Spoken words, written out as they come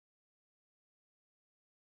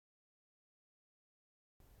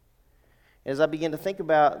As I begin to think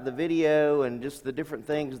about the video and just the different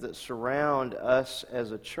things that surround us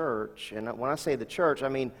as a church, and when I say the church, I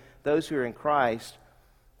mean those who are in Christ,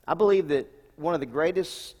 I believe that one of the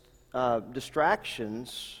greatest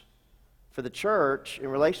distractions for the church in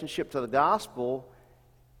relationship to the gospel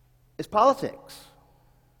is politics.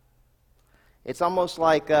 It's almost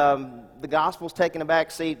like the gospel's taken a back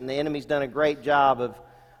seat and the enemy's done a great job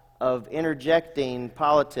of interjecting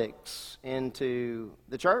politics into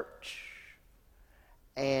the church.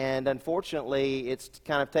 And unfortunately, it's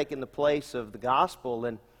kind of taken the place of the gospel.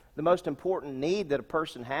 And the most important need that a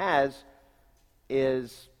person has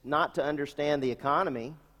is not to understand the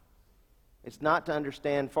economy. It's not to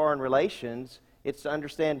understand foreign relations. It's to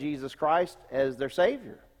understand Jesus Christ as their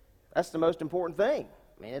Savior. That's the most important thing.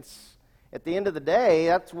 I mean, at the end of the day,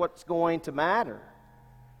 that's what's going to matter.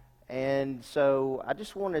 And so I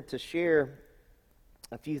just wanted to share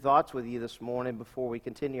a few thoughts with you this morning before we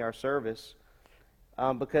continue our service.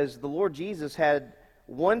 Because the Lord Jesus had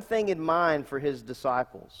one thing in mind for His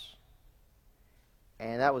disciples,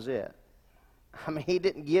 and that was it. I mean, He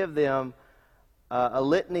didn't give them a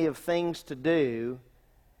litany of things to do.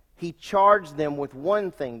 He charged them with one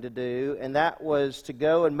thing to do, and that was to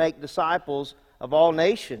go and make disciples of all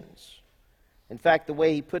nations. In fact, the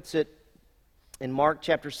way He puts it in Mark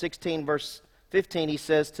chapter 16, verse 15, He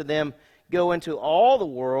says to them, "Go into all the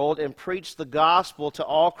world and preach the gospel to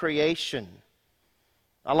all creation."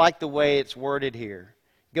 I like the way it's worded here.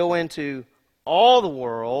 Go into all the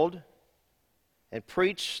world and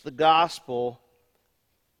preach the gospel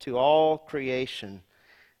to all creation.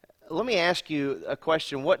 Let me ask you a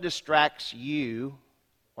question. What distracts you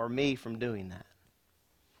or me from doing that?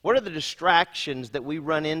 What are the distractions that we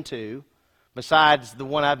run into besides the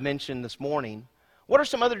one I've mentioned this morning? What are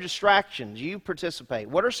some other distractions you participate?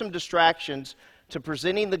 What are some distractions to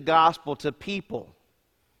presenting the gospel to people?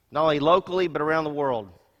 Not only locally, but around the world.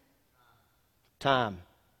 Time.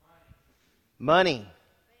 Money.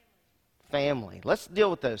 Family. Let's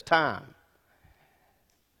deal with those. Time.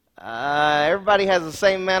 Everybody has the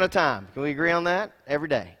same amount of time. Can we agree on that? Every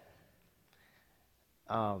day.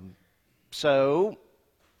 So,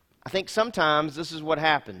 I think sometimes this is what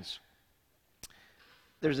happens.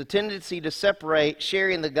 There's a tendency to separate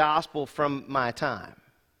sharing the gospel from my time.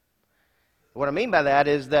 What I mean by that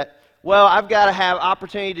is that, well, I've got to have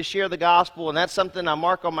opportunity to share the gospel, and that's something I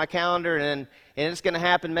mark on my calendar, and it's going to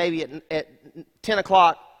happen maybe at 10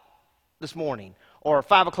 o'clock this morning or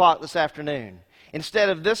 5 o'clock this afternoon. Instead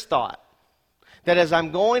of this thought, that as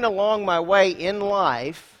I'm going along my way in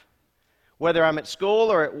life, whether I'm at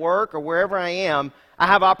school or at work or wherever I am, I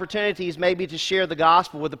have opportunities maybe to share the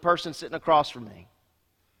gospel with the person sitting across from me.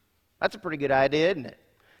 That's a pretty good idea, isn't it?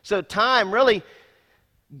 So time, really,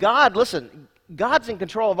 God's in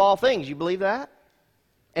control of all things. You believe that?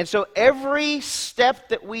 And so every step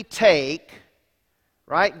that we take,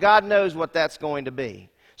 right, God knows what that's going to be.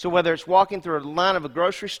 So whether it's walking through a line of a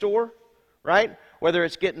grocery store, right, whether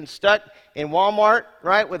it's getting stuck in Walmart,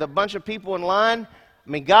 right, with a bunch of people in line, I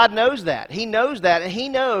mean, God knows that. He knows that, and He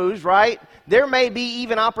knows, right, there may be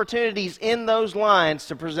even opportunities in those lines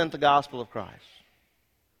to present the gospel of Christ.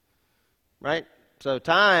 Right? So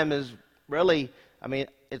time is really, I mean,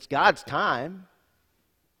 it's God's time.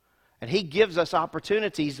 And He gives us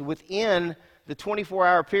opportunities within the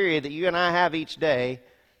 24-hour period that you and I have each day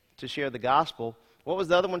to share the gospel. What was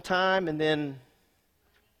the other one? Time, and then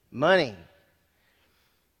money.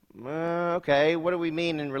 Okay, what do we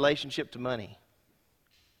mean in relationship to money?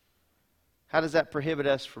 How does that prohibit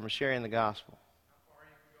us from sharing the gospel?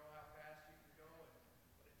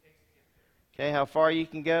 Okay, how far you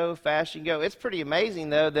can go, fast you can go. It's pretty amazing,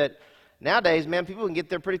 though, that nowadays, man, people can get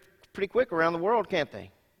there pretty quick around the world, can't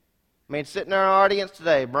they? I mean, sitting in our audience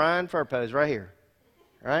today, Brian Furpose right here,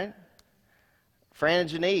 right? Fran and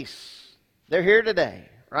Janice, they're here today,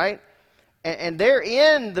 right? And they're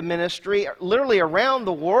in the ministry literally around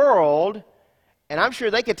the world, and I'm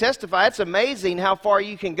sure they could testify. It's amazing how far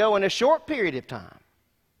you can go in a short period of time,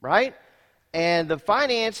 right? And the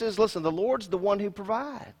finances, listen, the Lord's the one who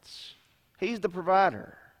provides. He's the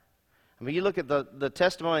provider. I mean, you look at the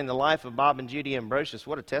testimony in the life of Bob and Judy Ambrosius,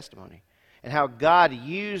 what a testimony. And how God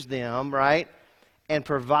used them, right, and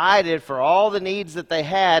provided for all the needs that they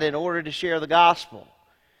had in order to share the gospel.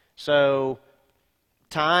 So,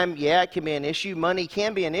 time, yeah, it can be an issue. Money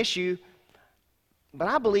can be an issue. But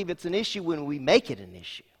I believe it's an issue when we make it an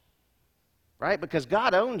issue, right? Because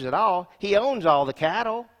God owns it all. He owns all the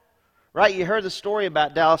cattle, right? You heard the story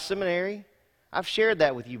about Dallas Seminary. I've shared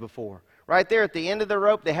that with you before. Right there at the end of the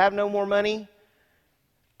rope, they have no more money.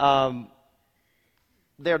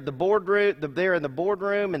 They're in the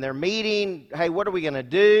boardroom and they're meeting. Hey, what are we going to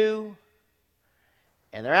do?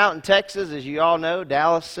 And they're out in Texas, as you all know,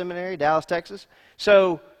 Dallas Seminary, Dallas, Texas.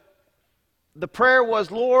 So the prayer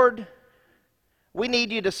was, Lord, we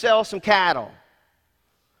need you to sell some cattle.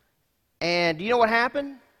 And do you know what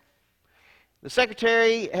happened? The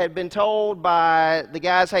secretary had been told by the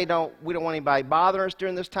guys, hey, we don't want anybody bothering us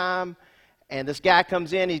during this time. And this guy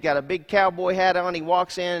comes in, he's got a big cowboy hat on, he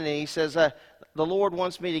walks in and he says, the Lord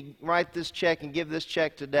wants me to write this check and give this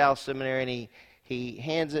check to Dallas Seminary. And he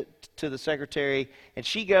hands it to the secretary, and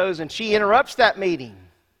she goes and she interrupts that meeting.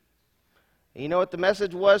 And you know what the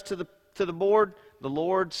message was to the board? The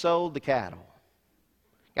Lord sold the cattle.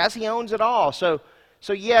 Guys, he owns it all. So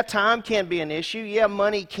yeah, time can be an issue. Yeah,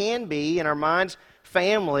 money can be in our minds.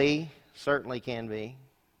 Family certainly can be.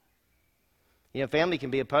 You know, family can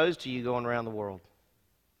be opposed to you going around the world.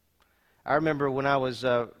 I remember when I was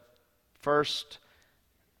first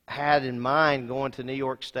had in mind going to New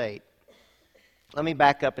York State. Let me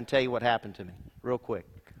back up and tell you what happened to me real quick.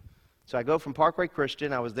 So I go from Parkway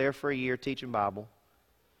Christian. I was there for a year teaching Bible.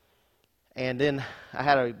 And then I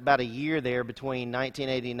had about a year there between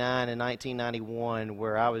 1989 and 1991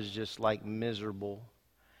 where I was just like miserable,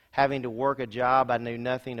 having to work a job I knew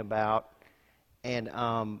nothing about. And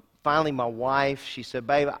finally my wife, she said,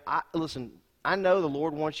 babe, listen, I know the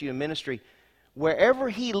Lord wants you in ministry. Wherever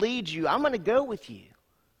he leads you, I'm going to go with you.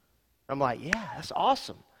 I'm like, yeah, that's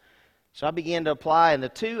awesome. So I began to apply, and the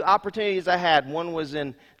two opportunities I had, one was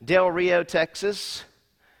in Del Rio, Texas,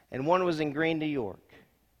 and one was in Greene, New York.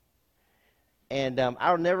 And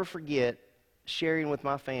I'll never forget sharing with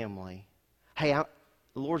my family, hey, the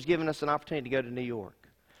Lord's given us an opportunity to go to New York.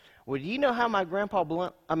 Well, do you know how my Grandpa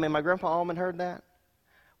Allman heard that?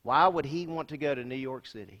 Why would he want to go to New York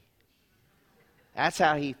City? That's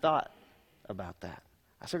how he thought about that.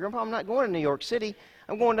 I said, Grandpa, I'm not going to New York City.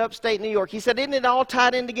 I'm going to upstate New York. He said, isn't it all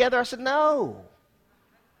tied in together? I said, no.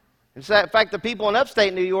 In fact, the people in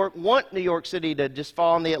upstate New York want New York City to just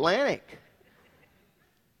fall in the Atlantic.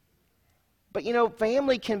 But, you know,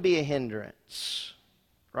 family can be a hindrance,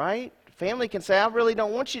 right? Family can say, I really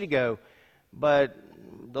don't want you to go, but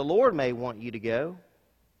the Lord may want you to go.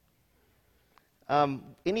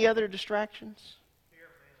 Any other distractions?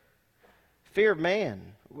 Fear of man.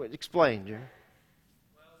 Explain, Jerry.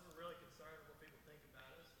 Well, we're really concerned with what people think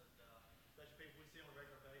about us, and especially people we see on a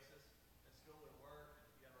regular basis at school and work.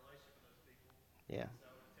 You got a relationship with those people. Yeah.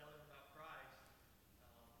 So to tell them about Christ,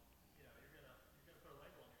 you know, you're gonna put a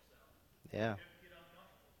label on yourself. Yeah. It's gonna get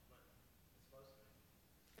uncomfortable, but it's supposed to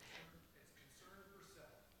be. It's concern for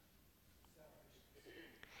self.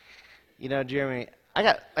 You know, Jeremy, I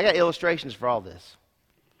got illustrations for all this.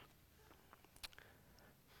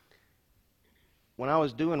 When I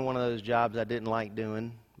was doing one of those jobs I didn't like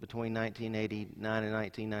doing between 1989 and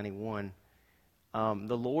 1991,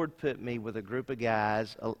 the Lord put me with a group of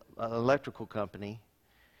guys, an electrical company,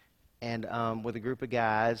 and with a group of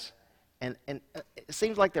guys, and it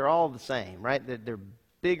seems like they're all the same, right? They're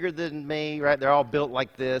bigger than me, right? They're all built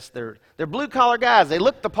like this. They're blue-collar guys. They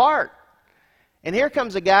look the part. And here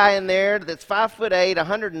comes a guy in there that's 5'8",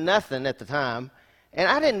 100 and nothing at the time, and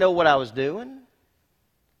I didn't know what I was doing.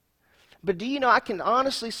 But do you know, I can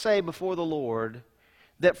honestly say before the Lord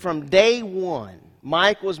that from day one,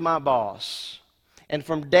 Mike was my boss. And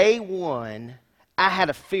from day one, I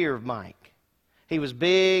had a fear of Mike. He was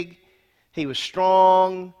big. He was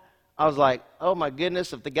strong. I was like, oh my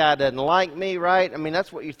goodness, if the guy doesn't like me, right? I mean,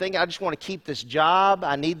 that's what you're thinking. I just want to keep this job.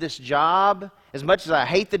 I need this job. As much as I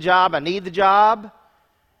hate the job, I need the job.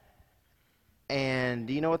 And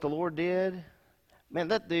do you know what the Lord did? Man,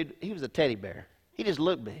 that dude, he was a teddy bear. He just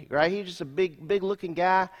looked big, right? He was just a big looking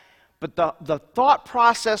guy. But the thought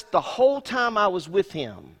process the whole time I was with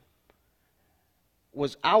him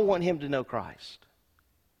was, I want him to know Christ.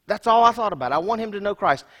 That's all I thought about. I want him to know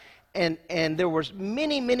Christ. And there was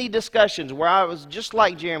many discussions where I was just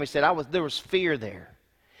like Jeremy said, there was fear there.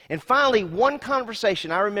 And finally, one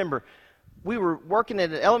conversation, I remember, we were working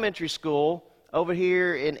at an elementary school over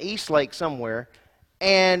here in Eastlake somewhere,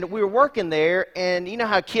 and we were working there, and you know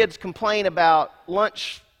how kids complain about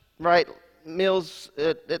lunch, right, meals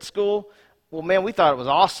at school? Well, man, we thought it was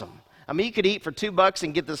awesome. I mean, you could eat for $2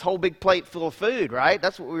 and get this whole big plate full of food, right?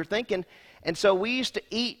 That's what we were thinking. And so we used to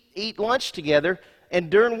eat lunch together, and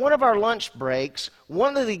during one of our lunch breaks,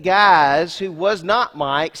 one of the guys who was not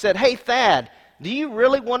Mike said, hey, Thad, do you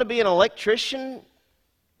really want to be an electrician?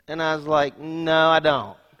 And I was like, no, I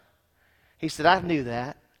don't. He said, I knew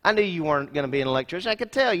that. I knew you weren't going to be an electrician. I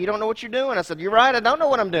could tell. You don't know what you're doing. I said, you're right. I don't know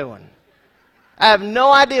what I'm doing. I have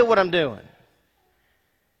no idea what I'm doing.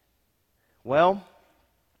 Well,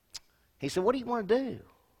 he said, what do you want to do?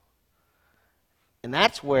 And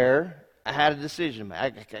that's where I had a decision.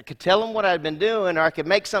 I could tell them what I'd been doing, or I could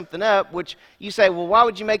make something up, which you say, well, why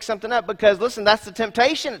would you make something up? Because, listen, that's the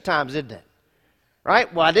temptation at times, isn't it?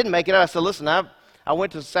 Right? Well, I didn't make it up. I said, listen, I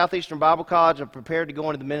went to Southeastern Bible College. I'm prepared to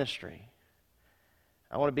go into the ministry.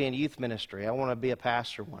 I want to be in youth ministry. I want to be a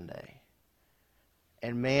pastor one day.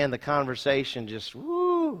 And, man, the conversation just,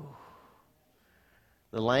 woo.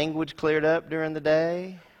 The language cleared up during the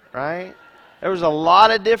day, right? There was a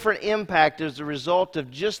lot of different impact as a result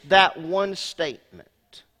of just that one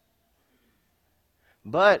statement.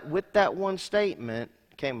 But with that one statement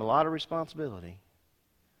came a lot of responsibility.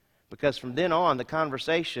 Because from then on, the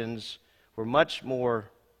conversations were much more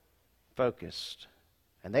focused.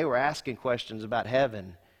 And they were asking questions about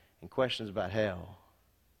heaven and questions about hell.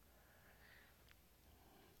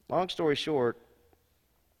 Long story short,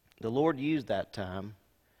 the Lord used that time.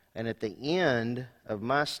 And at the end of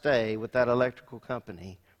my stay with that electrical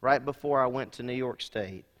company, right before I went to New York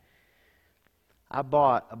State, I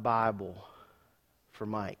bought a Bible for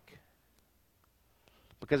Mike.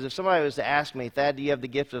 Because if somebody was to ask me, Thad, do you have the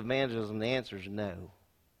gift of evangelism? The answer is no.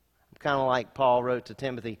 I'm kind of like Paul wrote to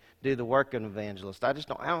Timothy, do the work of an evangelist. I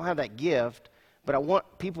don't have that gift, but I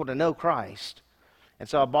want people to know Christ. And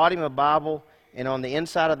so I bought him a Bible, and on the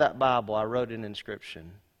inside of that Bible, I wrote an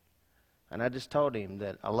inscription. And I just told him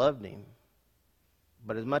that I loved him.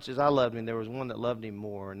 But as much as I loved him, there was one that loved him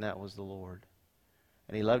more, and that was the Lord.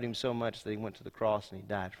 And he loved him so much that he went to the cross and he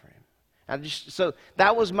died for him. So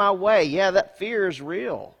that was my way. Yeah, that fear is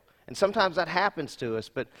real. And sometimes that happens to us.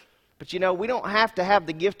 But you know, we don't have to have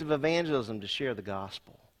the gift of evangelism to share the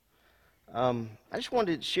gospel. I just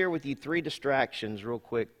wanted to share with you 3 distractions real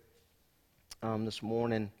quick this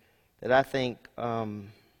morning that I think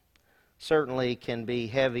certainly can be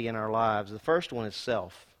heavy in our lives. The first one is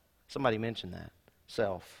self. Somebody mentioned that.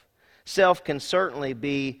 Self. Self can certainly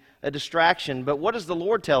be a distraction, but what does the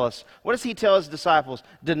Lord tell us? What does He tell His disciples?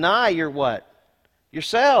 Deny your what?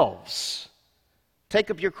 Yourselves.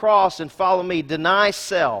 Take up your cross and follow me. Deny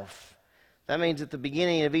self. That means at the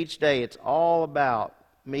beginning of each day, it's all about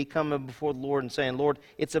me coming before the Lord and saying, Lord,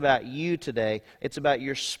 it's about you today. It's about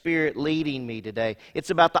your Spirit leading me today.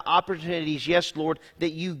 It's about the opportunities, yes, Lord,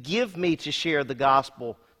 that you give me to share the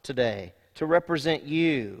gospel today, to represent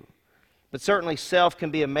you. But certainly self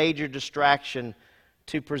can be a major distraction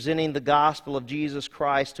to presenting the gospel of Jesus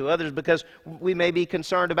Christ to others, because we may be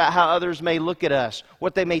concerned about how others may look at us,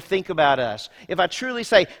 what they may think about us. If I truly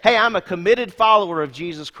say, hey, I'm a committed follower of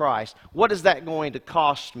Jesus Christ, what is that going to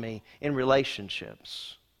cost me in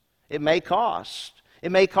relationships? It may cost.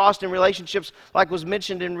 It may cost in relationships like was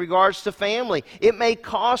mentioned in regards to family. It may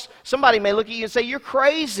cost, somebody may look at you and say, you're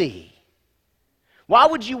crazy. Why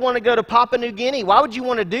would you want to go to Papua New Guinea? Why would you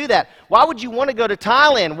want to do that? Why would you want to go to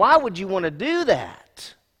Thailand? Why would you want to do that?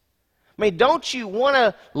 I mean, don't you want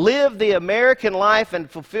to live the American life and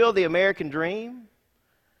fulfill the American dream?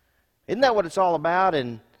 Isn't that what it's all about?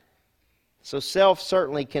 And so self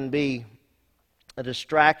certainly can be a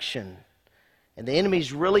distraction. And the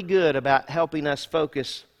enemy's really good about helping us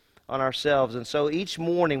focus on ourselves. And so each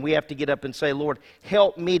morning we have to get up and say, Lord,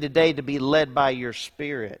 help me today to be led by your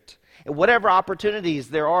Spirit. And whatever opportunities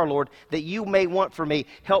there are, Lord, that you may want for me,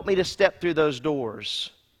 help me to step through those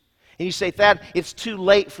doors. And you say, Thad, it's too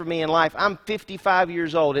late for me in life. I'm 55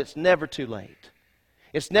 years old. It's never too late.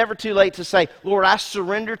 It's never too late to say, Lord, I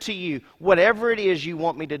surrender to you. Whatever it is you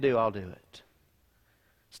want me to do, I'll do it.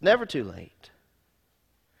 It's never too late.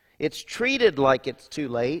 It's treated like it's too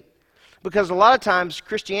late because a lot of times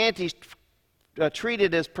Christianity is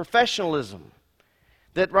treated as professionalism.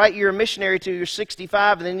 That, right, you're a missionary till you're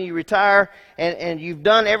 65 and then you retire and you've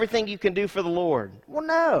done everything you can do for the Lord. Well,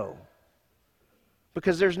 no.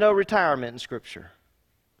 Because there's no retirement in Scripture.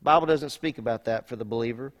 The Bible doesn't speak about that for the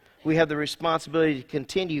believer. We have the responsibility to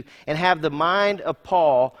continue and have the mind of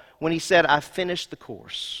Paul when he said, I finished the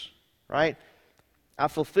course, right? I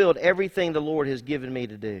fulfilled everything the Lord has given me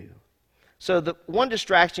to do. So the one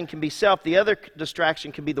distraction can be self. The other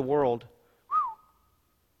distraction can be the world.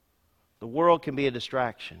 The world can be a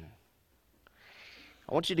distraction.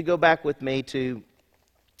 I want you to go back with me to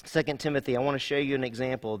 2 Timothy. I want to show you an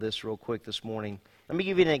example of this real quick this morning. Let me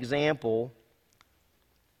give you an example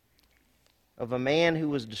of a man who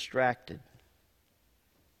was distracted.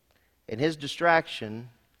 And his distraction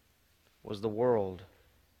was the world.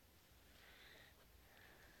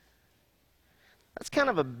 That's kind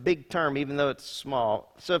of a big term, even though it's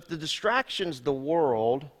small. So if the distraction's the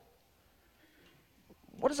world,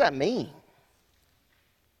 what does that mean?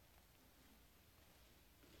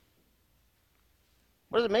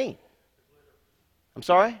 What does it mean? I'm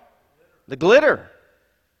sorry? The glitter.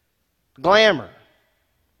 Glamour.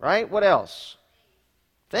 Right? What else?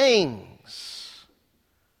 Things.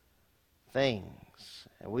 Things.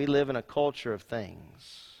 And we live in a culture of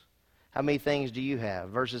things. How many things do you have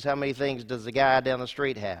versus how many things does the guy down the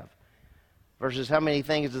street have versus how many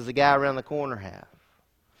things does the guy around the corner have?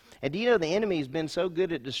 And do you know the enemy has been so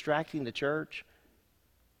good at distracting the church?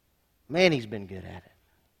 Man, he's been good at it.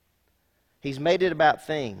 He's made it about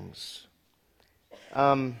things.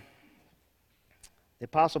 The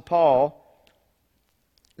Apostle Paul,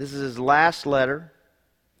 this is his last letter,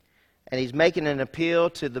 and he's making an appeal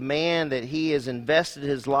to the man that he has invested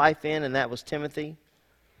his life in, and that was Timothy.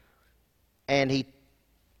 And he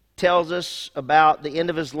tells us about the end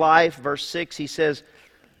of his life. Verse 6, he says,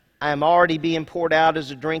 I am already being poured out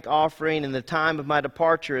as a drink offering, and the time of my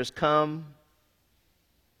departure has come.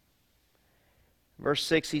 Verse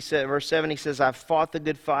 7, he says, I've fought the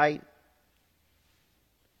good fight.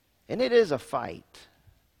 And it is a fight.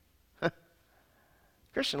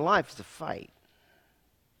 Christian life is a fight.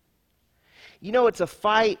 You know, it's a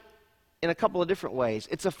fight in a couple of different ways.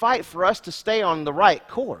 It's a fight for us to stay on the right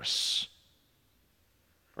course.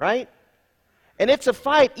 Right? And it's a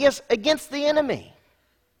fight, yes, against the enemy.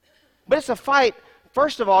 But it's a fight,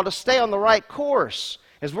 first of all, to stay on the right course.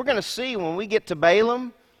 As we're going to see when we get to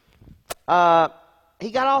Balaam,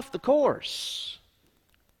 he got off the course.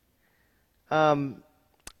 And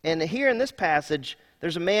here in this passage,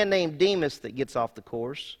 there's a man named Demas that gets off the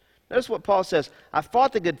course. Notice what Paul says. I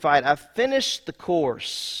fought the good fight. I finished the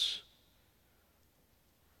course.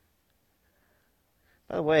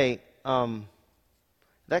 By the way,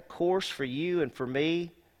 that course for you and for me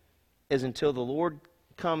is until the Lord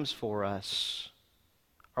comes for us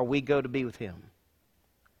or we go to be with Him.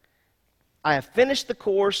 I have finished the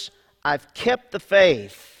course. I've kept the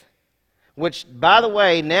faith. Which, by the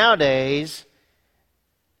way, nowadays,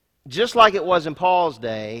 just like it was in Paul's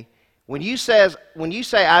day, when you say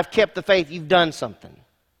I've kept the faith, you've done something.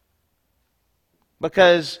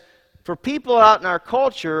 Because for people out in our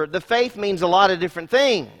culture, the faith means a lot of different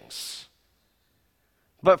things.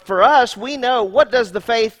 But for us, we know, what does the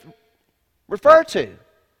faith refer to?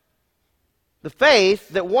 The faith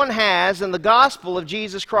that one has in the gospel of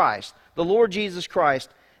Jesus Christ, the Lord Jesus Christ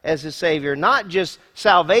as his Savior. Not just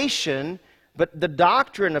salvation, but the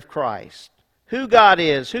doctrine of Christ. Who God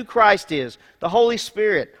is, who Christ is, the Holy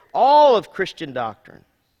Spirit, all of Christian doctrine.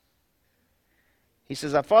 He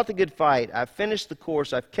says, I fought the good fight, I've finished the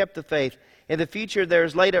course, I've kept the faith. In the future there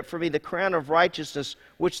is laid up for me the crown of righteousness,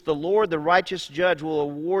 which the Lord, the righteous judge, will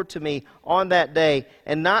award to me on that day,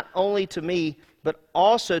 and not only to me, but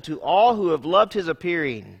also to all who have loved his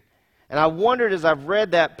appearing. And I wondered as I've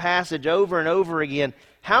read that passage over and over again,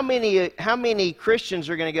 how many Christians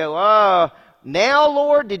are going to go, oh, now,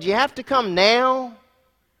 Lord, did you have to come now?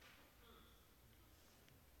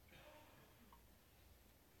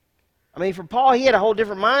 I mean, for Paul, he had a whole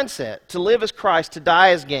different mindset. To live as Christ, to die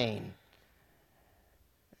as gain.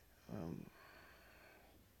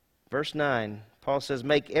 Verse 9, Paul says,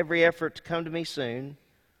 make every effort to come to me soon.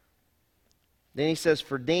 Then he says,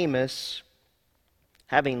 for Demas,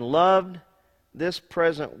 having loved this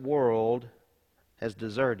present world, has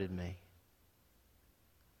deserted me.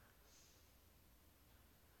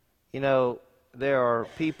 You know, there are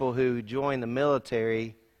people who join the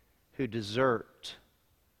military who desert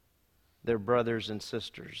their brothers and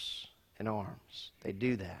sisters in arms. They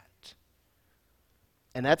do that.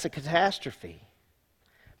 And that's a catastrophe.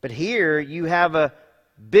 But here you have a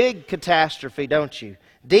big catastrophe, don't you?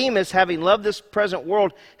 Demas, having loved this present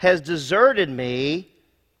world, has deserted me.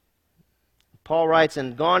 Paul writes,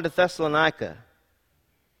 and gone to Thessalonica.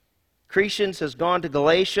 Crescens has gone to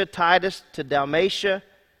Galatia, Titus to Dalmatia.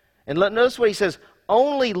 And notice what he says,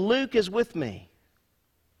 only Luke is with me.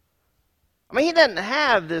 I mean, he doesn't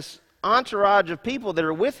have this entourage of people that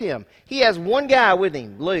are with him. He has one guy with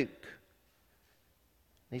him, Luke.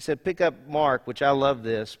 He said, pick up Mark, which I love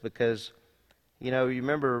this because, you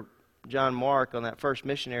remember John Mark on that first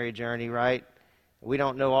missionary journey, right? We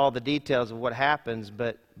don't know all the details of what happens,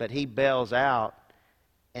 but he bails out.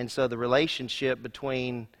 And so the relationship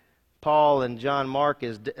between Paul and John Mark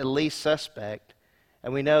is at least suspect.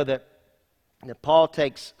 And we know that Paul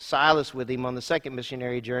takes Silas with him on the second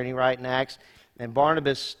missionary journey, right, in Acts. And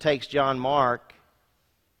Barnabas takes John Mark.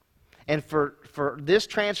 And for this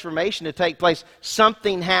transformation to take place,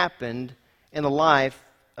 something happened in the life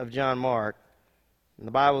of John Mark. And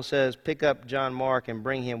the Bible says, pick up John Mark and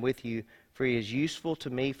bring him with you, for he is useful to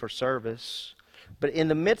me for service. But in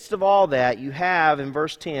the midst of all that, you have, in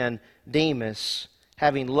verse 10, Demas,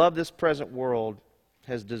 having loved this present world,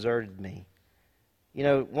 has deserted me. You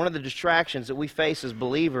know, one of the distractions that we face as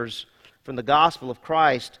believers from the gospel of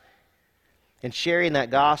Christ and sharing that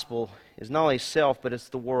gospel is not only self, but it's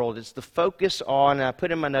the world. It's the focus on, and I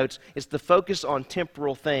put in my notes, it's the focus on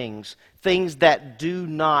temporal things, things that do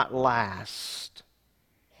not last.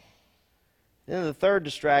 Then the third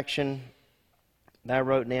distraction that I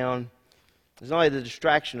wrote down is not only the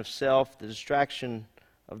distraction of self, the distraction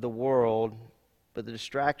of the world, but the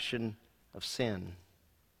distraction of sin.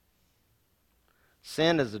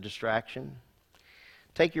 Sin is a distraction.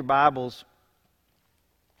 Take your Bibles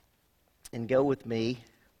and go with me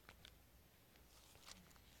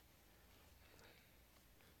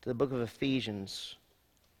to the book of Ephesians.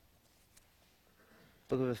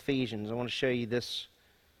 Book of Ephesians. I want to show you this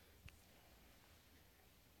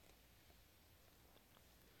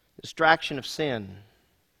distraction of sin.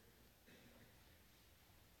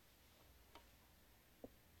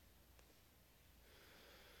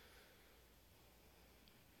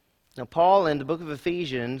 Now, Paul, in the book of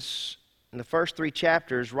Ephesians, in the first 3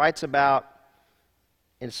 chapters, writes about,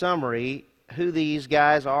 in summary, who these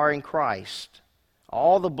guys are in Christ.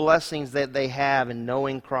 All the blessings that they have in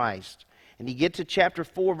knowing Christ. And you get to chapter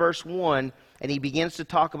 4, verse 1, and he begins to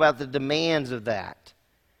talk about the demands of that.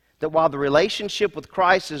 That while the relationship with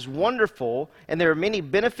Christ is wonderful, and there are many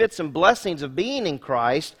benefits and blessings of being in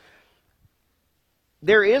Christ,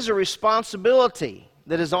 there is a responsibility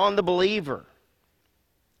that is on the believer.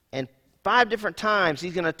 And 5 different times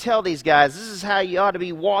he's going to tell these guys, this is how you ought to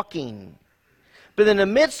be walking. But in the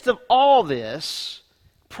midst of all this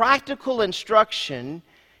practical instruction,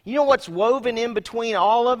 you know what's woven in between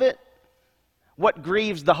all of it? What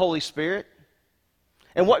grieves the Holy Spirit?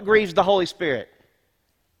 And what grieves the Holy Spirit?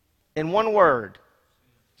 In one word,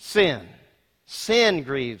 sin. Sin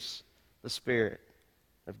grieves the Spirit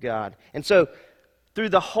of God. And so, through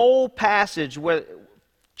the whole passage,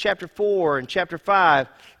 chapter 4 and chapter 5,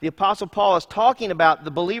 the Apostle Paul is talking about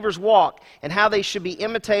the believer's walk and how they should be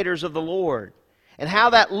imitators of the Lord. And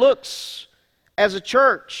how that looks as a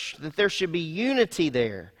church, that there should be unity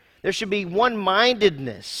there. There should be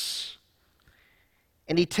one-mindedness.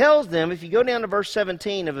 And he tells them, if you go down to verse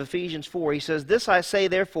 17 of Ephesians 4, he says, "This I say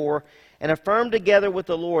therefore, and affirm together with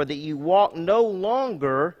the Lord, that you walk no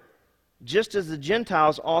longer just as the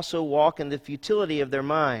Gentiles also walk in the futility of their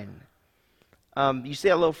mind." You see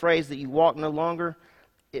that little phrase that you walk no longer?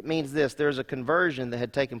 It means this: there's a conversion that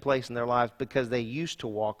had taken place in their lives because they used to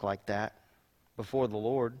walk like that before the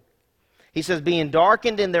Lord. He says, being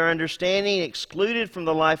darkened in their understanding, excluded from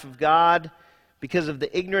the life of God because of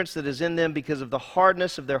the ignorance that is in them, because of the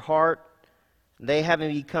hardness of their heart. They,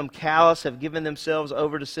 having become callous, have given themselves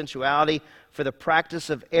over to sensuality for the practice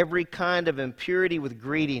of every kind of impurity with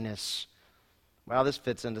greediness. Wow, this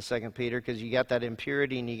fits into 2 Peter because you got that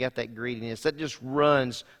impurity and you got that greediness. That just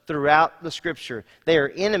runs throughout the Scripture. They are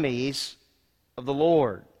enemies of the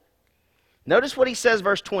Lord. Notice what he says,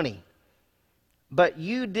 verse 20. But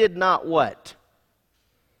you did not what?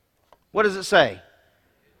 What does it say?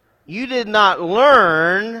 You did not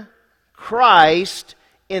learn Christ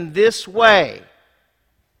in this way.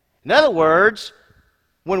 In other words,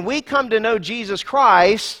 when we come to know Jesus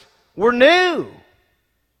Christ, we're new.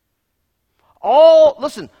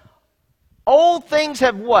 Listen, old things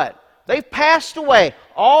have what? They've passed away.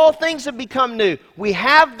 All things have become new. We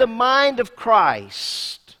have the mind of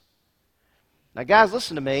Christ. Now, guys,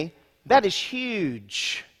 listen to me. That is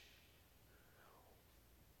huge.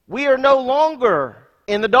 We are no longer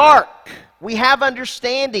in the dark. We have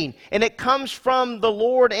understanding, and it comes from the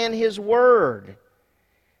Lord and His Word.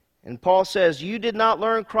 And Paul says, you did not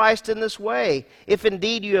learn Christ in this way, if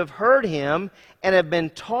indeed you have heard Him and have been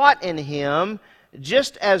taught in Him,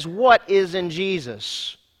 just as what is in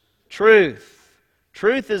Jesus? Truth.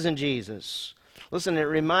 Truth is in Jesus. Listen, it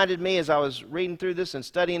reminded me as I was reading through this and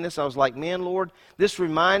studying this, I was like, man, Lord, this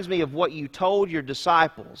reminds me of what you told your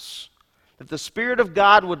disciples. That the Spirit of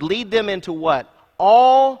God would lead them into what?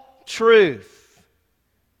 All truth.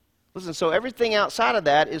 Listen, so everything outside of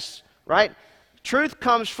that is, right? Truth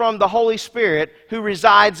comes from the Holy Spirit who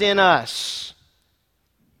resides in us.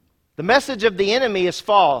 The message of the enemy is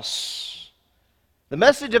false. The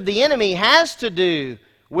message of the enemy has to do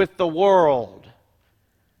with the world.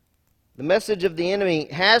 The message of the enemy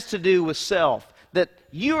has to do with self. That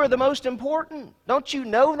you are the most important. Don't you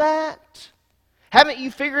know that? Haven't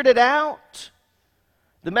you figured it out?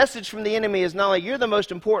 The message from the enemy is not only you're the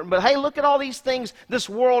most important, but hey, look at all these things this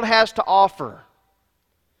world has to offer.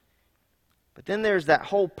 But then there's that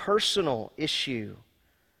whole personal issue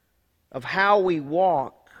of how we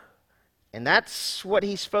walk. And that's what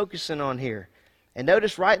he's focusing on here. And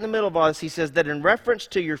notice right in the middle of all this, he says that in reference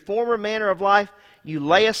to your former manner of life, you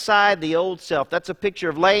lay aside the old self. That's a picture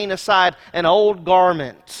of laying aside an old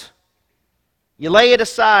garment. You lay it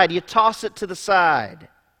aside. You toss it to the side.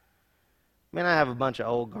 Man, I have a bunch of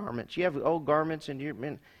old garments. You have old garments in your...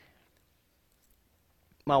 Man,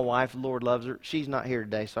 my wife, Lord loves her. She's not here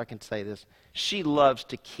today, so I can say this. She loves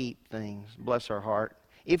to keep things. Bless her heart.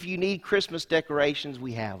 If you need Christmas decorations,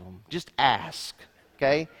 we have them. Just ask,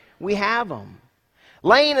 okay? We have them.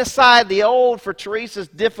 Laying aside the old for Teresa's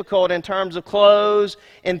difficult in terms of clothes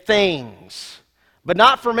and things. But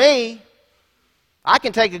not for me. I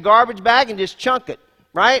can take a garbage bag and just chunk it,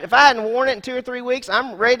 right? If I hadn't worn it in 2 or 3 weeks,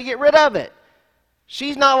 I'm ready to get rid of it.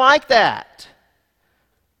 She's not like that.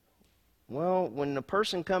 Well, when a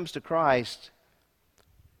person comes to Christ,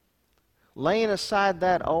 laying aside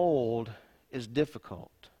that old is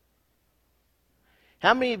difficult.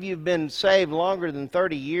 How many of you have been saved longer than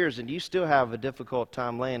 30 years and you still have a difficult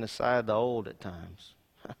time laying aside the old at times?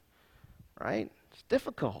 Right? It's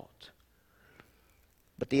difficult.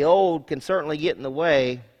 But the old can certainly get in the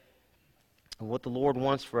way of what the Lord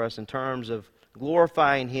wants for us in terms of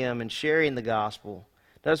glorifying Him and sharing the gospel.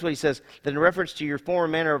 Notice what he says, that in reference to your former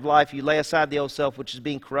manner of life, you lay aside the old self, which is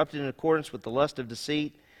being corrupted in accordance with the lust of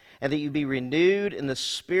deceit, and that you be renewed in the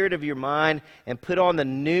spirit of your mind, and put on the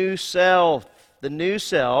new self,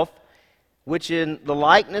 which in the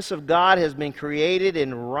likeness of God has been created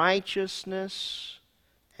in righteousness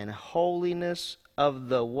and holiness of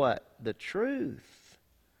the what? The truth.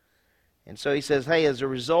 And so he says, hey, as a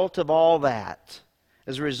result of all that,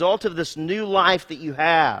 as a result of this new life that you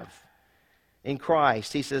have in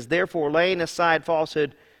Christ, he says, therefore, laying aside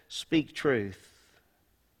falsehood, speak truth,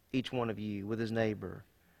 each one of you, with his neighbor.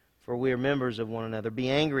 For we are members of one another. Be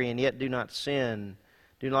angry and yet do not sin.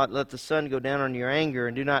 Do not let the sun go down on your anger,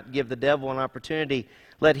 and do not give the devil an opportunity.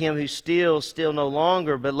 Let him who steals steal no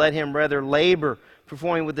longer, but let him rather labor,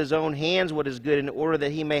 performing with his own hands what is good, in order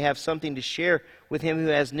that he may have something to share with him who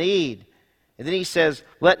has need. And then he says,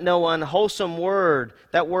 let no unwholesome word,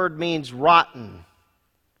 that word means rotten.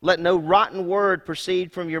 Let no rotten word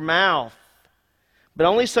proceed from your mouth, but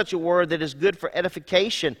only such a word that is good for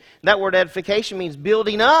edification. That word edification means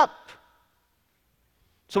building up.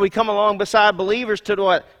 So we come along beside believers to do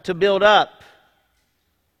what? To build up.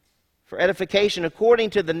 For edification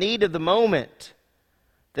according to the need of the moment,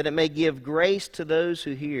 that it may give grace to those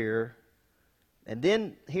who hear. And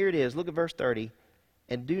then, here it is, look at verse 30.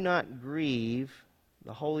 And do not grieve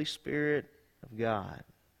the Holy Spirit of God,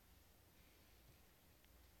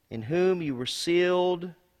 in whom you were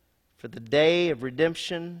sealed for the day of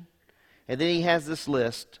redemption. And then he has this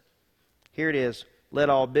list. Here it is. Let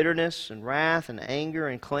all bitterness and wrath and anger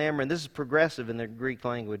and clamor, and this is progressive in the Greek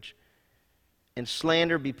language, and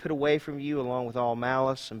slander be put away from you, along with all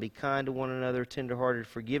malice, and be kind to one another, tenderhearted,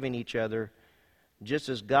 forgiving each other, just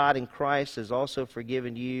as God in Christ has also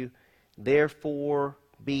forgiven you. Therefore,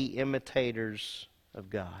 be imitators of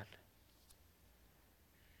God.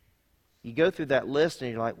 You go through that list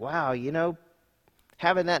and you're like, wow,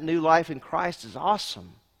 having that new life in Christ is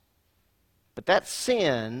awesome. But that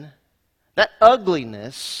sin, that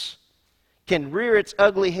ugliness, can rear its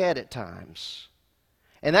ugly head at times.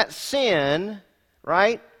 And that sin,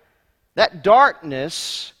 right, that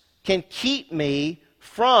darkness can keep me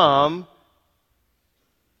from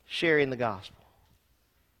sharing the gospel.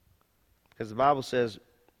 Because the Bible says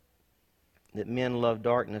that men love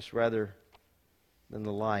darkness rather than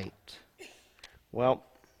the light. Well,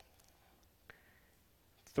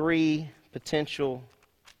 3 potential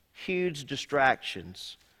huge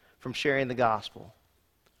distractions from sharing the gospel: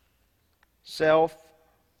 self,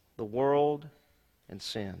 the world, and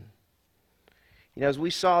sin. As we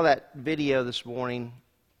saw that video this morning,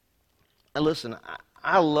 and listen,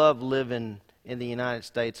 I love living in the United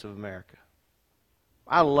States of America.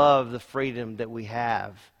 I love the freedom that we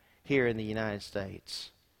have here in the United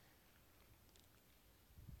States.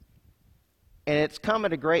 And it's come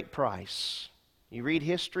at a great price. You read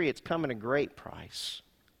history, it's come at a great price.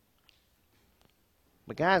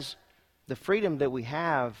 But guys, the freedom that we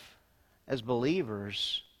have as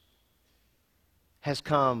believers has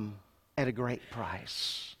come at a great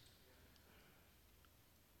price.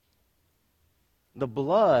 The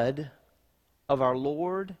blood of our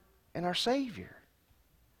Lord and our Savior.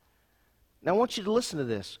 Now I want you to listen to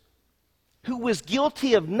this. Who was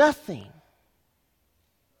guilty of nothing.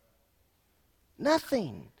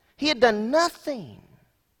 Nothing. He had done nothing.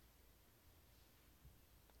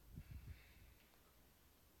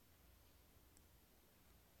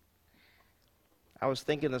 I was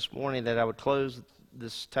thinking this morning that I would close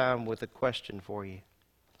this time with a question for you.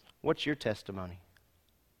 What's your testimony?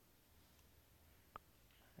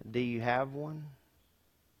 Do you have one?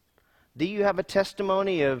 Do you have a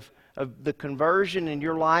testimony of the conversion in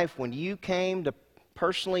your life when you came to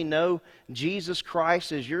personally know Jesus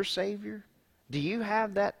Christ as your Savior? Do you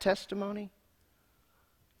have that testimony?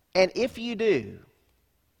 And if you do,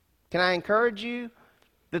 can I encourage you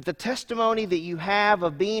that the testimony that you have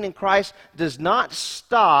of being in Christ does not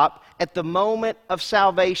stop at the moment of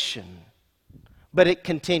salvation, but it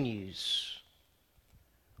continues.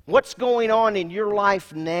 What's going on in your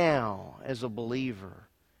life now as a believer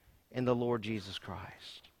in the Lord Jesus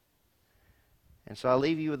Christ? And so I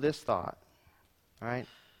leave you with this thought, all right?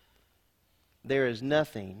 There is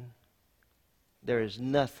nothing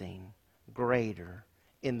greater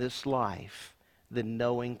in this life than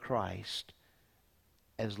knowing Christ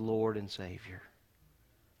as Lord and Savior.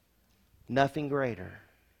 Nothing greater.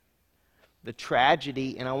 The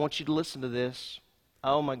tragedy, and I want you to listen to this.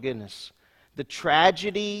 Oh my goodness. The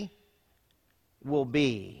tragedy will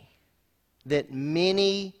be that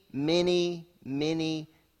many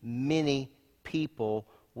people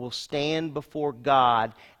will stand before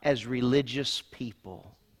God as religious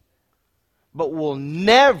people, but will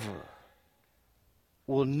never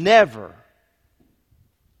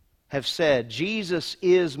have said, Jesus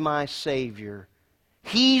is my Savior.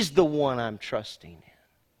 He's the one I'm trusting in.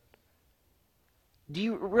 Do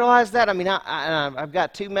you realize that? I mean, I've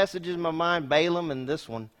got two messages in my mind, Balaam and this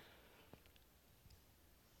one.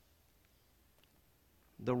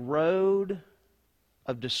 The road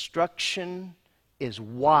of destruction is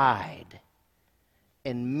wide,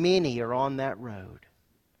 and many are on that road.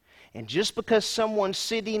 And just because someone's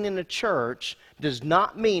sitting in a church does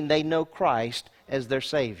not mean they know Christ as their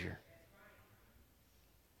Savior.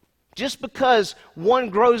 Just because one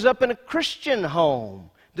grows up in a Christian home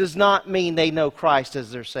does not mean they know Christ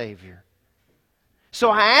as their Savior. So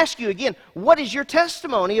I ask you again, what is your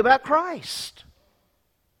testimony about Christ?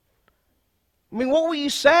 I mean, what will you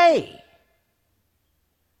say?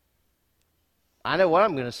 I know what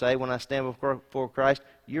I'm going to say when I stand before Christ.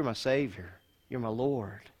 You're my Savior. You're my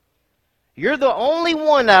Lord. You're the only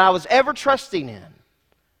one that I was ever trusting in.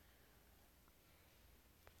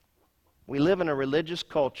 We live in a religious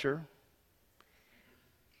culture,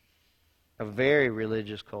 a very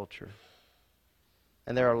religious culture.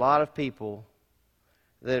 And there are a lot of people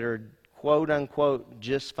that are, quote unquote,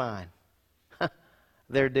 just fine.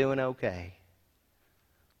 They're doing okay.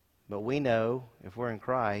 But we know, if we're in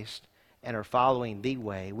Christ and are following the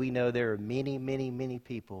way, we know there are many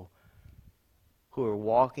people who are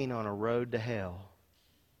walking on a road to hell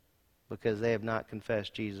because they have not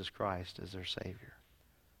confessed Jesus Christ as their Savior.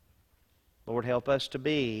 Lord, help us to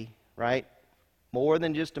be, right, more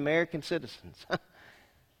than just American citizens.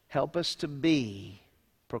 Help us to be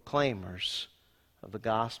proclaimers of the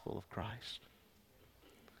gospel of Christ.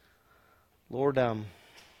 Lord, I'm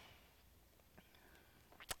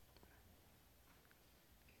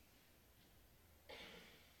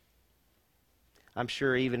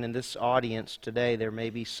sure even in this audience today there may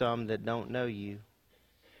be some that don't know you,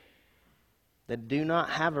 that do not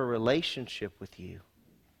have a relationship with you.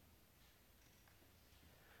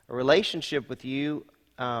 A relationship with you,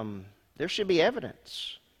 there should be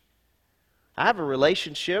evidence. I have a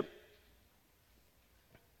relationship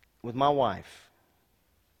with my wife.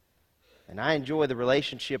 And I enjoy the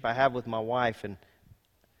relationship I have with my wife, and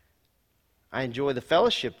I enjoy the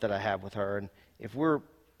fellowship that I have with her. And if we're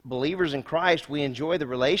believers in Christ, we enjoy the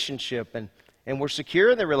relationship, and we're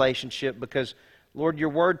secure in the relationship because, Lord, your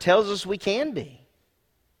word tells us we can be.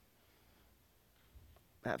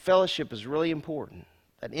 That fellowship is really important.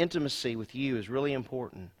 That intimacy with you is really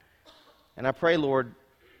important. And I pray, Lord,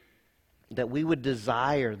 that we would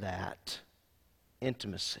desire that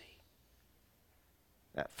intimacy,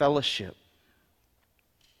 that fellowship,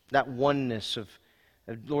 that oneness of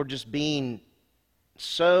Lord, just being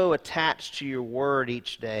so attached to your word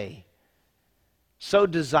each day, so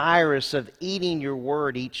desirous of eating your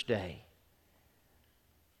word each day.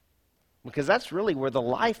 Because that's really where the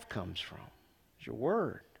life comes from, is your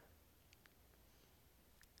word.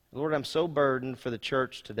 Lord, I'm so burdened for the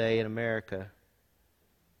church today in America.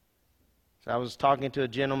 So I was talking to a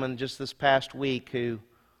gentleman just this past week who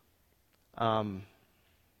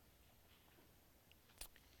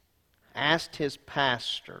asked his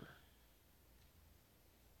pastor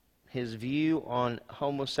his view on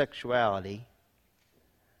homosexuality,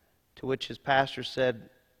 to which his pastor said,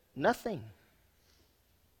 nothing.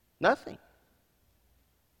 Nothing.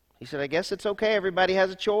 He said, I guess it's okay. Everybody has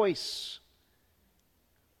a choice.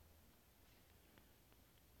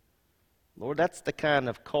 Lord, that's the kind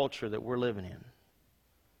of culture that we're living in,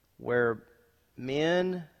 where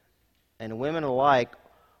men and women alike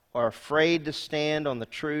are afraid to stand on the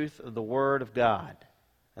truth of the Word of God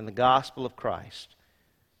and the gospel of Christ.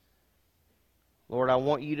 Lord, I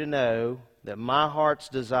want you to know that my heart's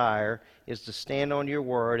desire is to stand on your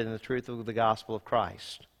Word and the truth of the gospel of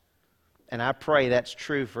Christ. And I pray that's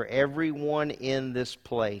true for everyone in this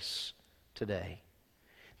place today.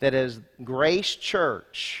 That as Grace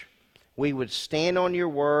Church, we would stand on your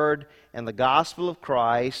word and the gospel of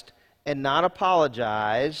Christ and not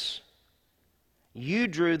apologize. You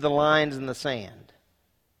drew the lines in the sand.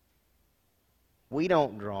 We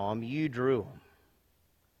don't draw them, you drew them.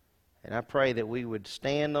 And I pray that we would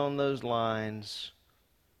stand on those lines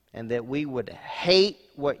and that we would hate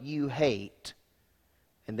what you hate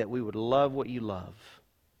and that we would love what you love.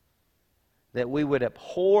 That we would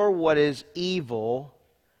abhor what is evil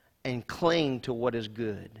and cling to what is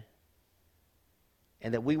good.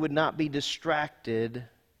 And that we would not be distracted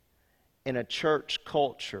in a church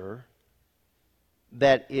culture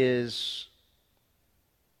that is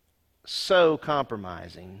so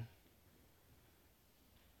compromising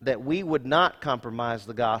that we would not compromise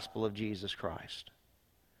the gospel of Jesus Christ.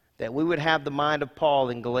 That we would have the mind of Paul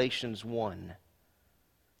in Galatians 1.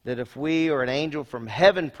 That if we or an angel from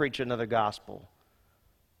heaven preach another gospel,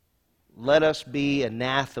 let us be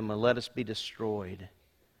anathema, let us be destroyed.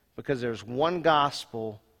 Because there's one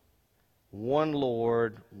gospel, one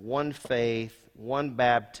Lord, one faith, one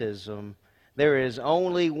baptism. There is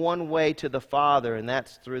only one way to the Father, and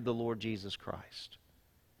that's through the Lord Jesus Christ.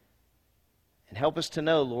 And help us to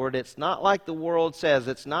know, Lord, it's not like the world says.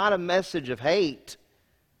 It's not a message of hate,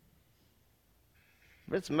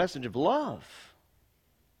 but it's a message of love.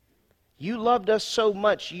 You loved us so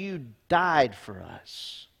much, you died for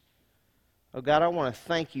us. Oh God, I want to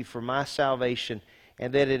thank you for my salvation,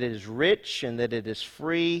 and that it is rich and that it is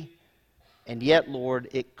free, and yet, Lord,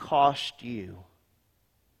 it cost you.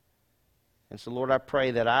 And so, Lord, I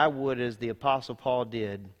pray that I would, as the Apostle Paul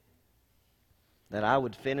did, that I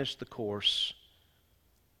would finish the course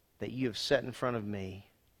that you have set in front of me,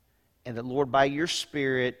 and that, Lord, by your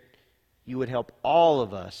Spirit, you would help all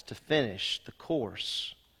of us to finish the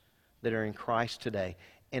course that are in Christ today.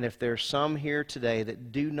 And if there are some here today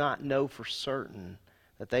that do not know for certain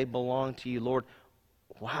that they belong to you, Lord,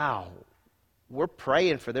 wow, we're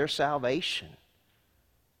praying for their salvation,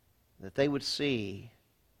 that they would see,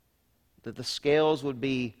 that the scales would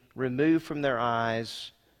be removed from their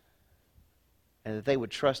eyes, and that they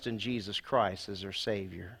would trust in Jesus Christ as their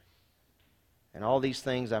Savior. And all these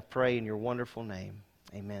things I pray in your wonderful name.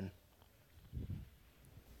 Amen.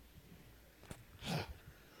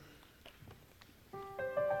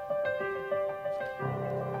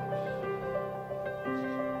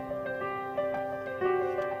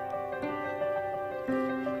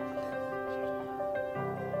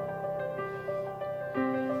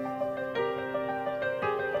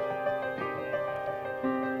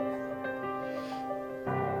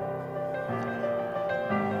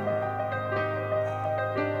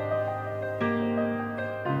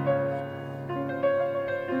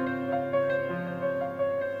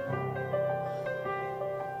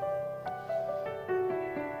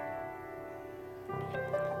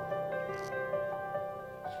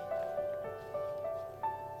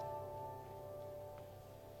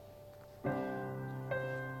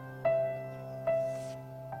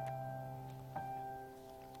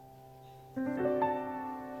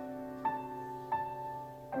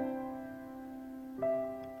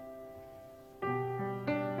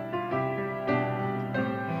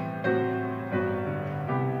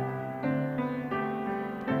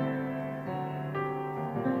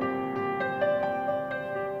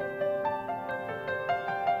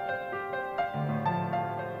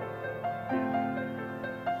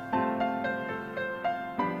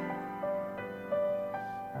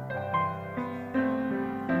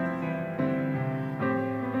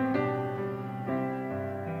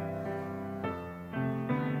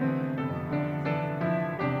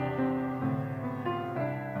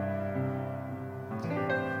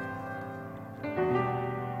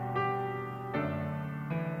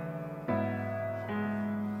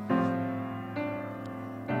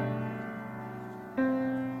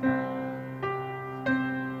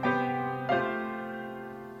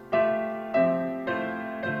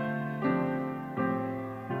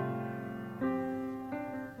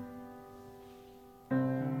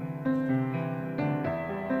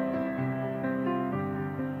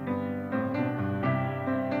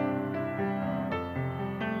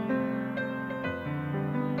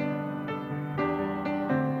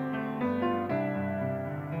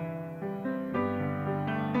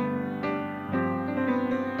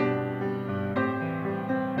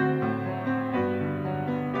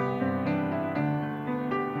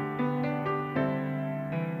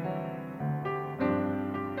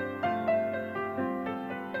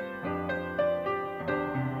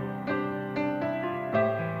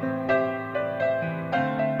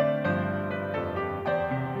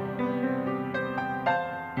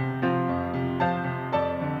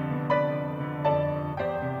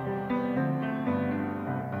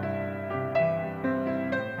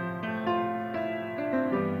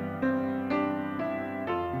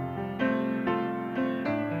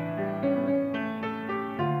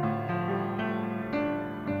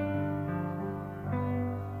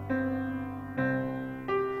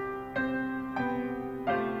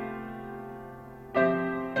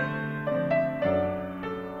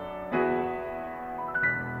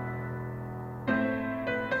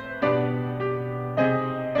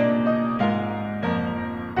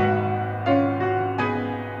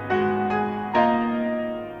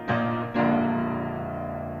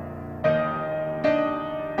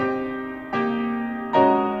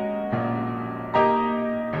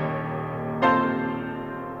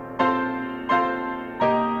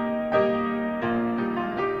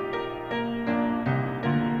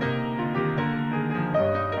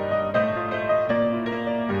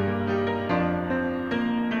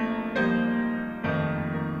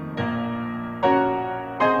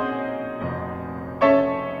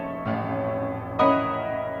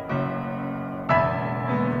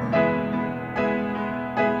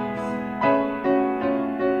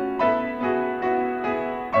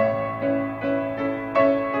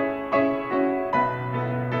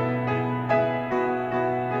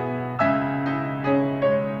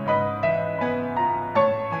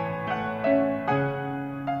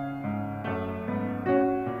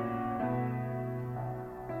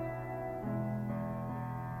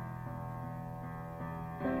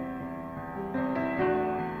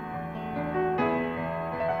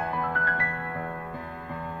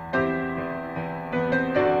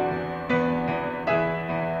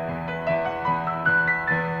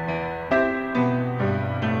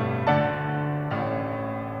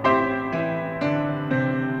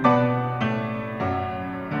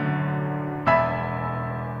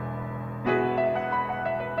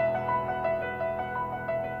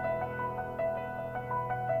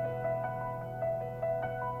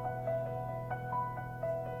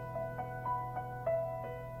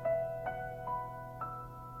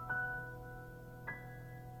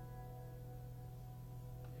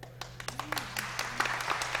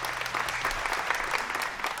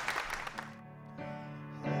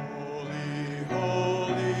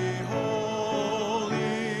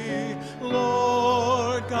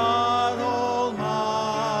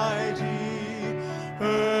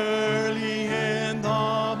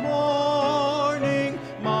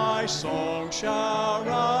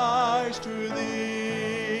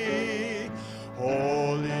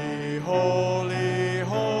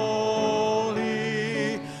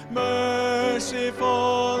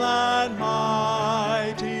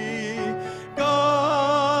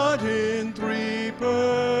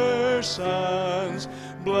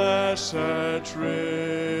 blessed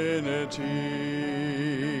Trinity.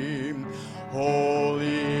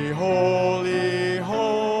 Holy, holy,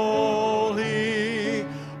 holy,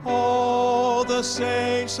 all the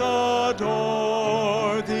saints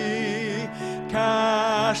adore thee,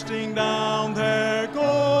 casting down their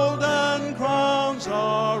golden crowns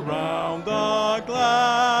around the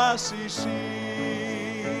glassy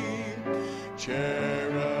sea.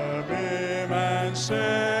 Cherubim and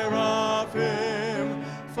seraphim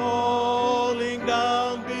falling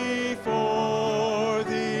down before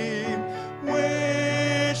thee,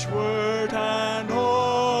 which word and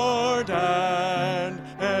word and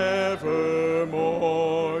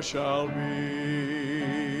evermore shall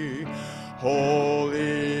be.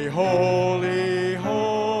 Holy, holy,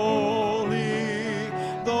 holy,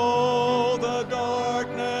 though the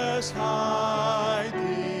darkness hide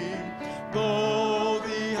thee, though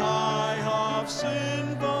the eye of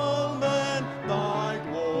sinful men thy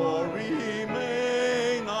glory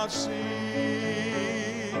may not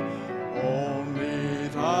see, only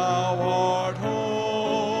thou art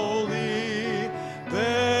holy,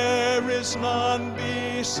 there is none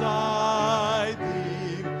beside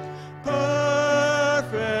thee,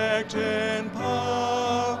 perfect in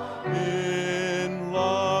power, in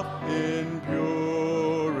love, in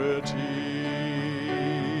purity.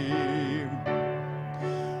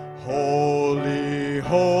 Holy,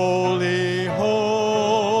 holy,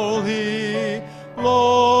 holy,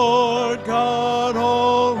 Lord God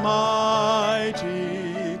Almighty,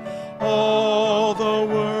 all the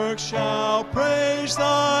works shall praise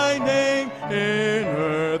thy name in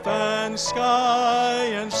earth and sky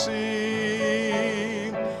and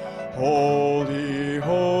sea. Holy,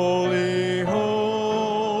 holy,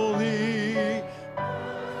 holy,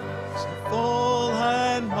 full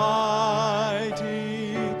and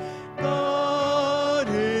mighty, God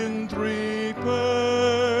in three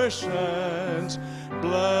persons,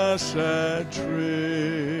 blessed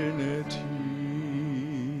Trinity.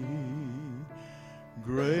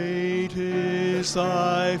 Great is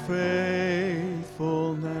thy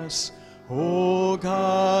faithfulness, O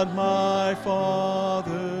God my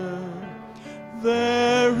Father.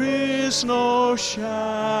 There is no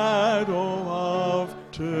shadow of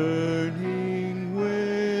turning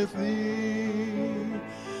with thee.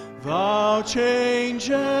 Thou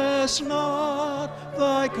changest not,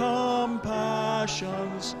 thy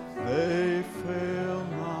compassions, they fail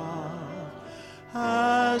not.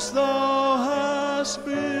 As thou hast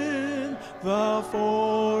been, thou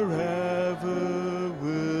forever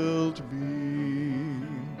wilt be.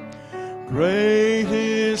 Great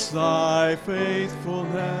is thy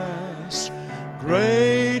faithfulness,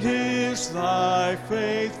 great is thy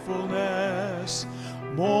faithfulness.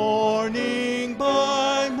 Morning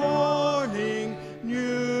by morning,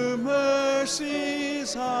 new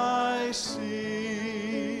mercies I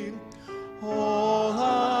see. All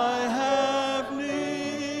I have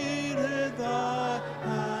needed, thy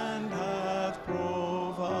hand hath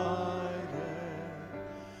provided.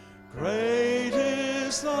 Great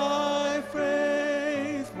is thy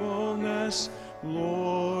faithfulness,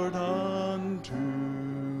 Lord, unto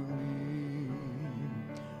me.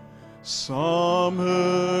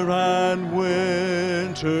 Summer and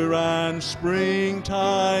winter and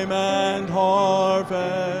springtime and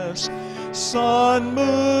harvest, sun,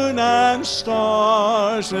 moon, and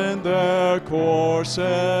stars in their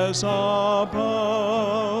courses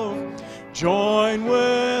above, join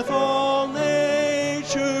with all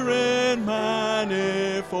nature in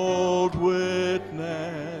manifold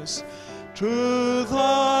witness to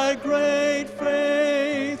thy great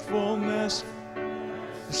faithfulness.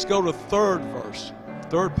 Let's go to third verse.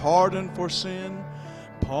 Third, pardon for sin.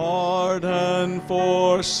 Pardon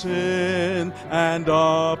for sin, and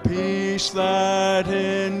a peace that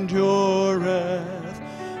endureth,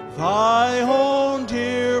 thy own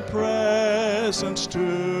dear presence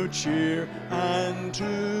to cheer and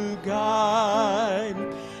to guide,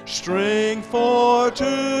 strength for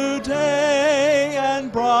today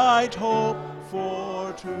and bright hope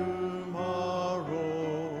for tomorrow,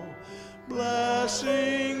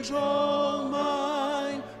 blessings all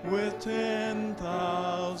mine with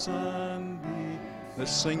 10,000 be.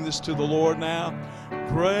 Let's sing this to the Lord now.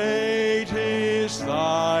 Great is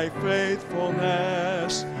thy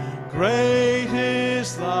faithfulness, great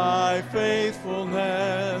is thy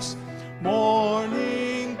faithfulness.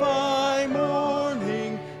 Morning by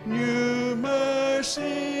morning, new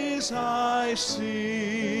mercies I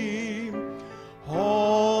see.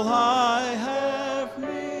 All I have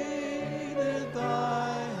needed,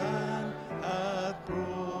 thy hand hath provided.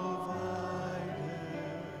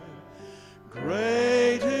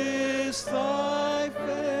 Great is thy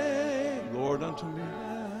faithfulness.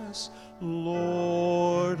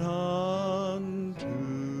 Lord, unto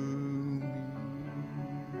me.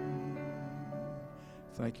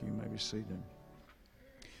 Thank you. You may be seated.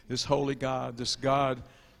 This holy God, this God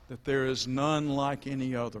that there is none like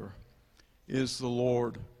any other, is the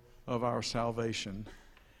Lord of our salvation.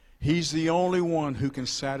 He's the only one who can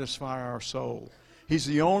satisfy our soul. He's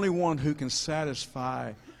the only one who can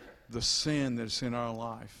satisfy the sin that's in our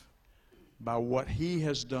life by what He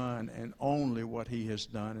has done, and only what He has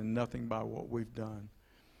done, and nothing by what we've done.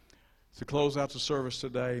 To close out the service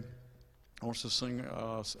today, I want us to sing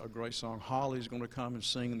a great song. Holly's going to come and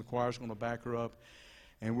sing, and the choir's going to back her up,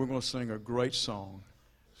 and we're going to sing a great song.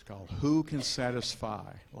 It's called Who Can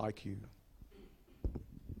Satisfy Like You?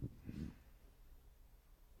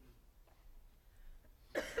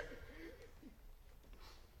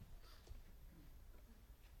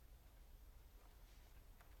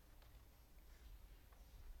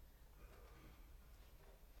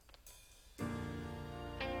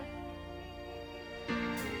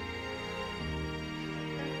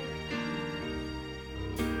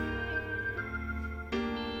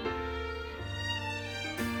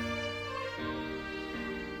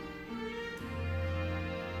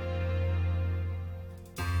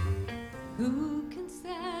 Who can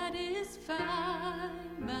satisfy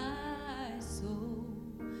my soul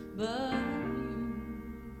but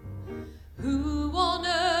you? Who on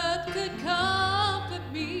earth could comfort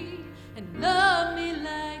me and love me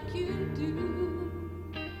like you do?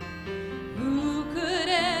 Who could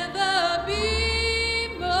ever be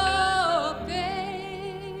more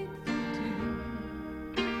faithful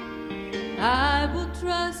to? I will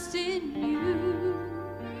trust in you.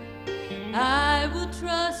 I will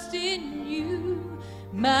trust in you,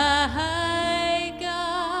 my God.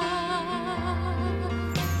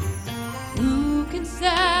 Who can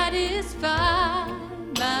satisfy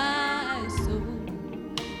my soul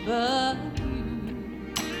but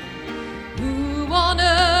you? Who on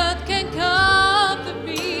earth can comfort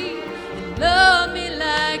me and love me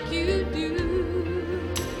like you do?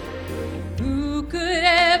 Who could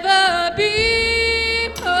ever be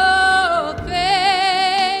more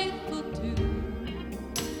faithful to?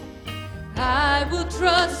 I will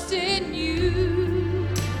trust in you.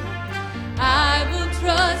 I will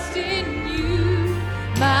trust in you,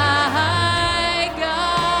 my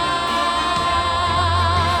God.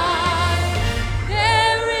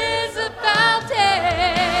 There is a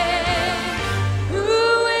fountain,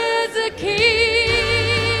 who is a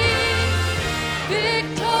king,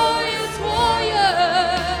 victorious warrior,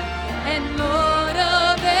 and Lord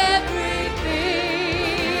of everything.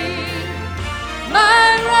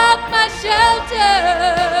 My rock, my shelter,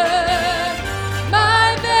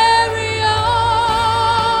 my very own,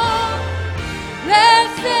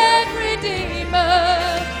 blessed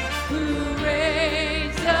Redeemer, who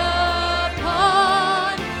reigns upon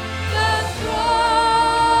the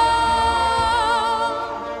throne.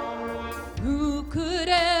 Who could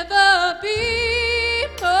ever be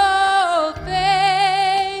more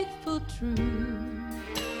faithful, true?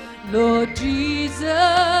 Lord Jesus.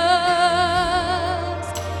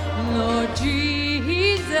 Lord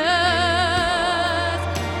Jesus,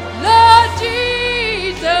 Lord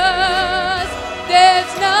Jesus,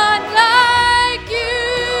 there's none like you.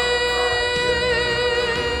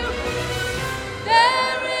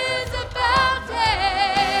 There is a fountain,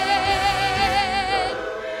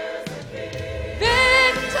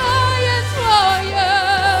 victorious warrior,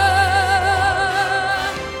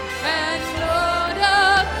 and Lord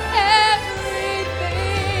of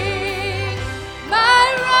everything.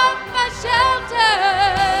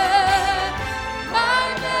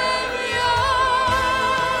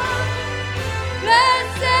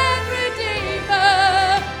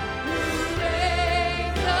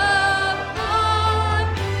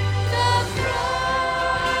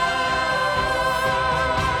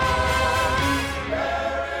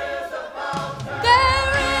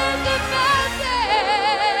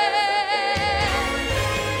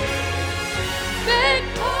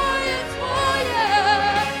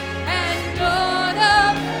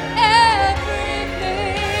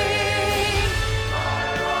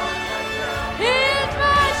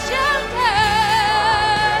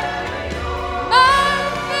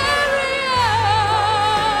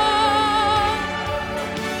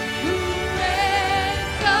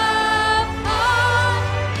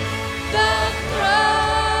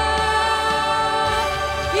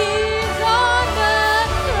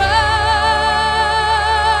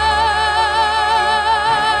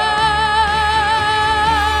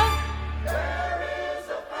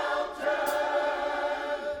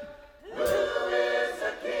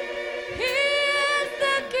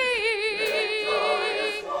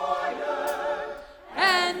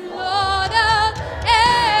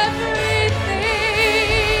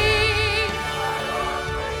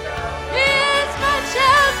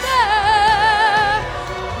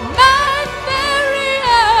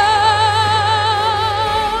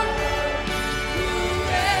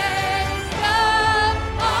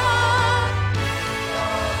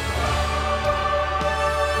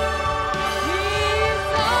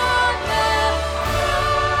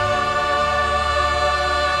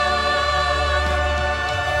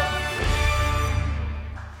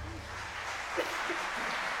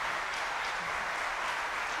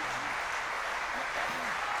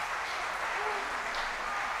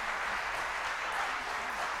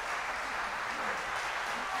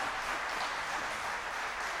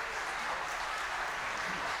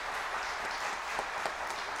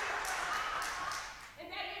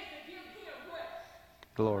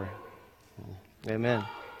 glory. Amen.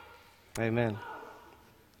 Amen.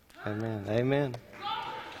 Amen. Amen.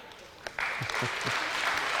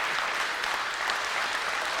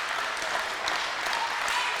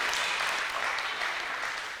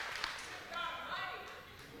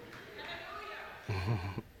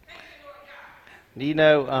 Do you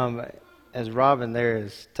know, as Robin there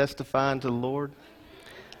is testifying to the Lord,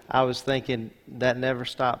 I was thinking that never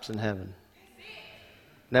stops in heaven.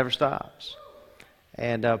 Never stops.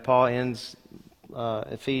 And Paul ends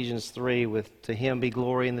Ephesians 3 with, "To him be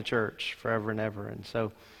glory in the church forever and ever." And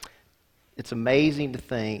so it's amazing to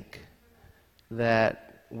think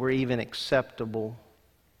that we're even acceptable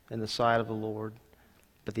in the sight of the Lord.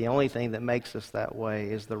 But the only thing that makes us that way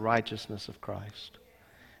is the righteousness of Christ.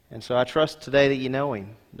 And so I trust today that you know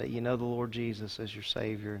Him, that you know the Lord Jesus as your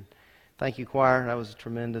Savior. And thank you, choir. That was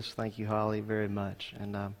tremendous. Thank you, Holly, very much.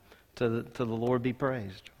 And to the Lord be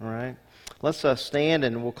praised. All right? Let's stand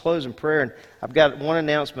and we'll close in prayer. And I've got one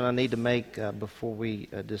announcement I need to make before we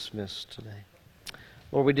dismiss today.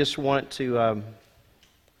 Lord, we just want to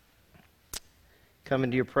come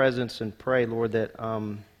into your presence and pray, Lord, that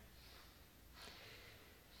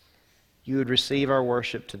you would receive our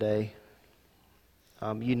worship today.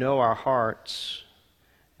 You know our hearts,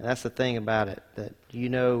 and that's the thing about it, that you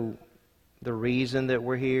know the reason that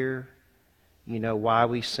we're here. You know why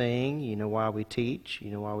we sing. You know why we teach.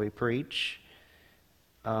 You know why we preach.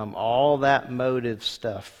 All that motive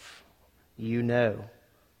stuff, you know.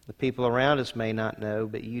 The people around us may not know,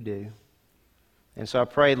 but you do. And so I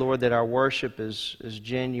pray, Lord, that our worship is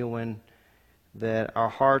genuine, that our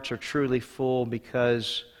hearts are truly full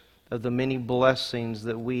because of the many blessings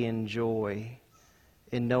that we enjoy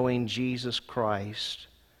in knowing Jesus Christ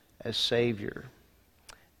as Savior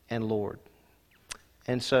and Lord.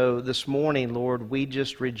 And so this morning, Lord, we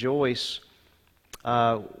just rejoice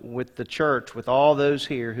with the church, with all those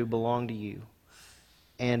here who belong to you.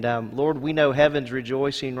 And Lord, we know heaven's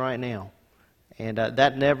rejoicing right now. And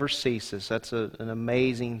that never ceases. That's an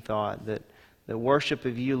amazing thought, that the worship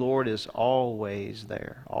of you, Lord, is always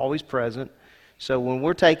there, always present. So when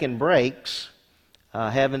we're taking breaks,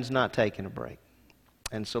 heaven's not taking a break.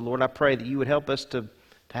 And so, Lord, I pray that you would help us to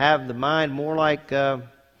have the mind more like the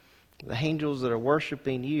angels that are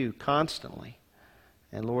worshiping you constantly.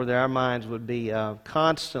 And, Lord, that our minds would be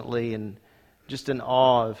constantly and just in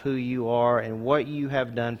awe of who you are and what you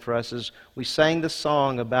have done for us. As we sang the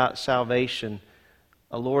song about salvation,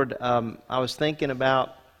 Lord, I was thinking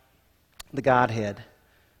about the Godhead.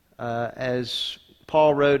 As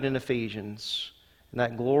Paul wrote in Ephesians, in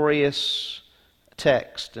that glorious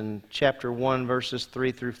text in chapter 1, verses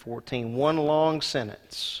 3 through 14. One long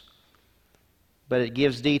sentence, but it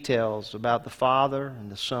gives details about the Father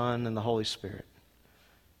and the Son and the Holy Spirit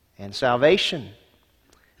and salvation.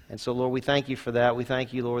 And so, Lord, we thank you for that. We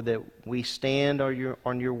thank you, Lord, that we stand on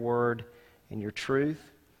your word and your truth.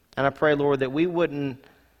 And I pray, Lord, that we would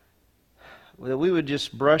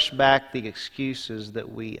just brush back the excuses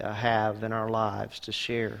that we have in our lives to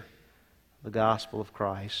share the gospel of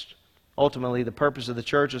Christ. Ultimately, the purpose of the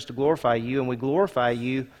church is to glorify you, and we glorify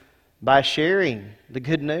you by sharing the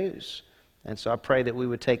good news. And so I pray that we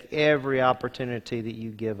would take every opportunity that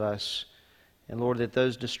you give us. And Lord, that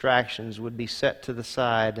those distractions would be set to the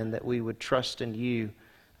side and that we would trust in you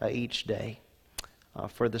each day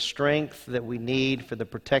for the strength that we need, for the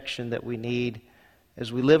protection that we need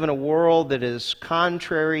as we live in a world that is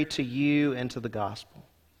contrary to you and to the gospel.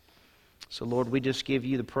 So, Lord, we just give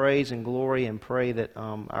you the praise and glory and pray that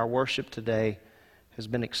our worship today has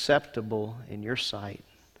been acceptable in your sight.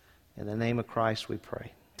 In the name of Christ we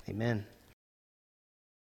pray. Amen.